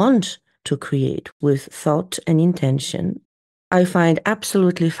want to create, with thought and intention, I find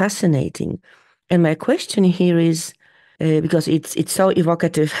absolutely fascinating. And my question here is, because it's so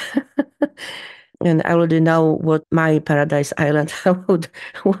evocative, and I already know what my paradise island I would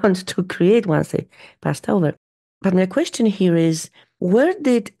want to create once I passed over. But my question here is, where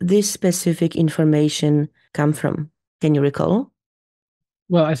did this specific information come from? Can you recall?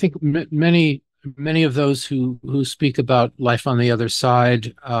 Well, I think many of those who speak about life on the other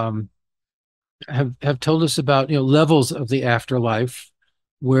side have told us about levels of the afterlife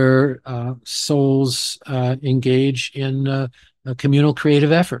where souls engage in communal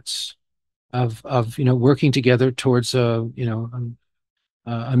creative efforts of working together towards a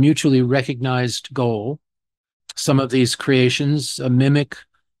mutually recognized goal. Some of these creations mimic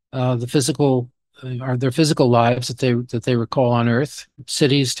the physical their physical lives that they recall on Earth,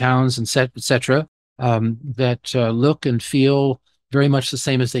 cities, towns, and etc. That look and feel very much the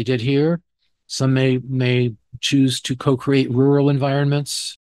same as they did here. Some may choose to co-create rural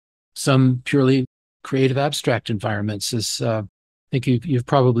environments, some purely creative abstract environments. As I think you've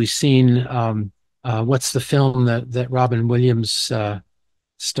probably seen, what's the film that Robin Williams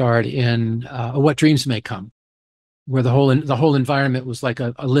starred in What Dreams May Come, where the whole environment was like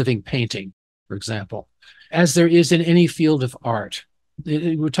a living painting, for example. As there is in any field of art,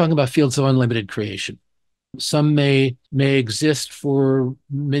 we're talking about fields of unlimited creation. Some may exist for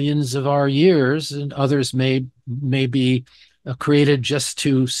millions of our years, and others may be created just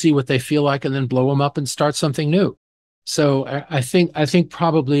to see what they feel like and then blow them up and start something new. So I think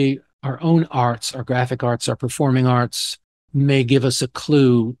probably our own arts, our graphic arts, our performing arts, may give us a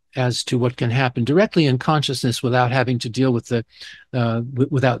clue as to what can happen directly in consciousness without having to deal with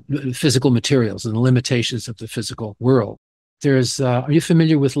without physical materials and the limitations of the physical world. Are you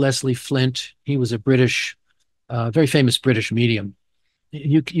familiar with Leslie Flint? He was a very famous British medium.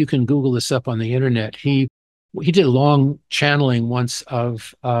 You can Google this up on the internet. He did a long channeling once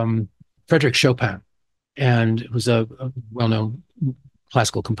of Frédéric Chopin, and was a well-known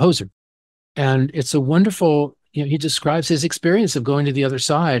classical composer. And it's a wonderful, he describes his experience of going to the other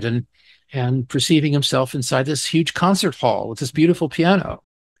side and perceiving himself inside this huge concert hall with this beautiful piano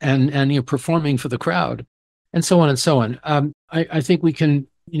and performing for the crowd, and so on and so on. I think we can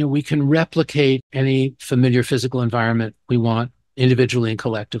replicate any familiar physical environment we want, individually and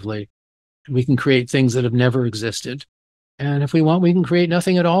collectively. We can create things that have never existed. And if we want, we can create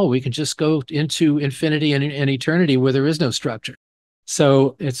nothing at all. We can just go into infinity and eternity where there is no structure.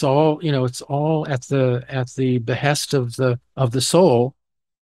 So it's all at the behest of the soul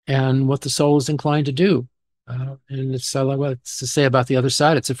and what the soul is inclined to do. And it's like what to say about the other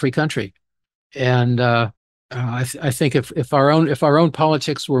side. It's a free country. And I think if our own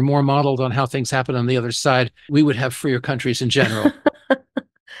politics were more modeled on how things happen on the other side, we would have freer countries in general.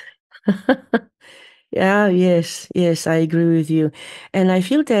 Yeah, yes, I agree with you. And I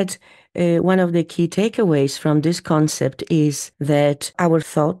feel that one of the key takeaways from this concept is that our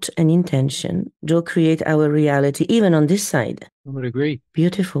thought and intention do create our reality, even on this side. I would agree.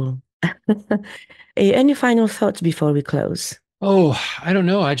 Beautiful. Any final thoughts before we close? Oh, I don't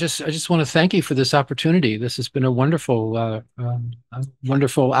know. I just want to thank you for this opportunity. This has been a wonderful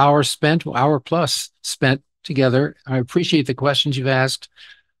hour plus spent together. I appreciate the questions you've asked.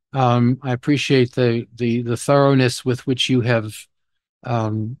 I appreciate the thoroughness with which you have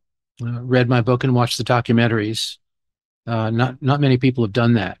read my book and watched the documentaries. Not many people have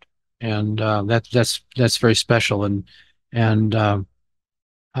done that, and that's very special. And all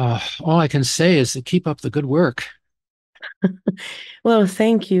I can say is to keep up the good work. Well,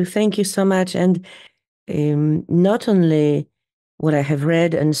 thank you so much. And not only what I have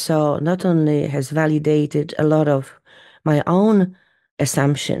read and saw, not only has validated a lot of my own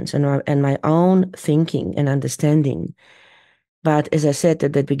assumptions and my own thinking and understanding, but as I said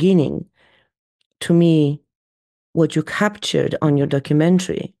at the beginning, to me, what you captured on your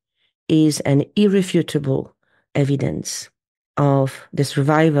documentary is an irrefutable evidence of the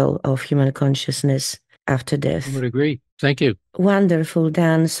survival of human consciousness after death. I would agree. Thank you. Wonderful,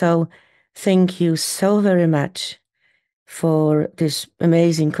 Dan. So thank you so very much for this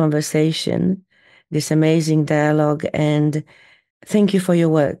amazing conversation, this amazing dialogue, and thank you for your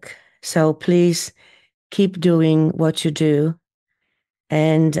work. So please keep doing what you do.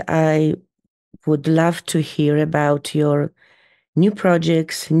 And I would love to hear about your new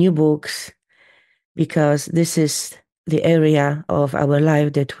projects, new books, because this is the area of our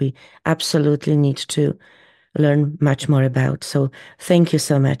life that we absolutely need to learn much more about. So thank you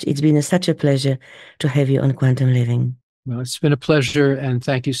so much. It's been such a pleasure to have you on Quantum Living. Well, it's been a pleasure, and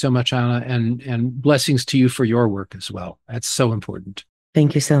thank you so much, Anna, and blessings to you for your work as well. That's so important.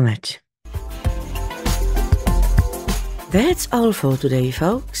 Thank you so much. That's all for today,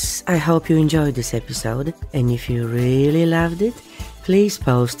 folks. I hope you enjoyed this episode, and if you really loved it, please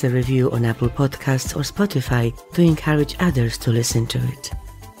post a review on Apple Podcasts or Spotify to encourage others to listen to it.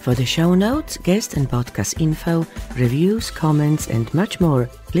 For the show notes, guest and podcast info, reviews, comments, and much more,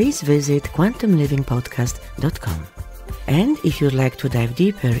 please visit quantumlivingpodcast.com. And if you'd like to dive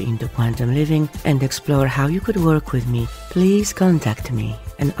deeper into quantum living and explore how you could work with me, please contact me,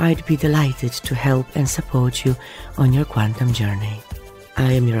 and I'd be delighted to help and support you on your quantum journey.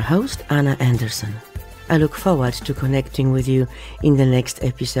 I am your host, Anna Anderson. I look forward to connecting with you in the next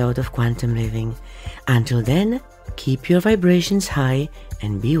episode of Quantum Living. Until then, keep your vibrations high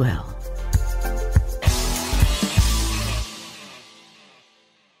and be well.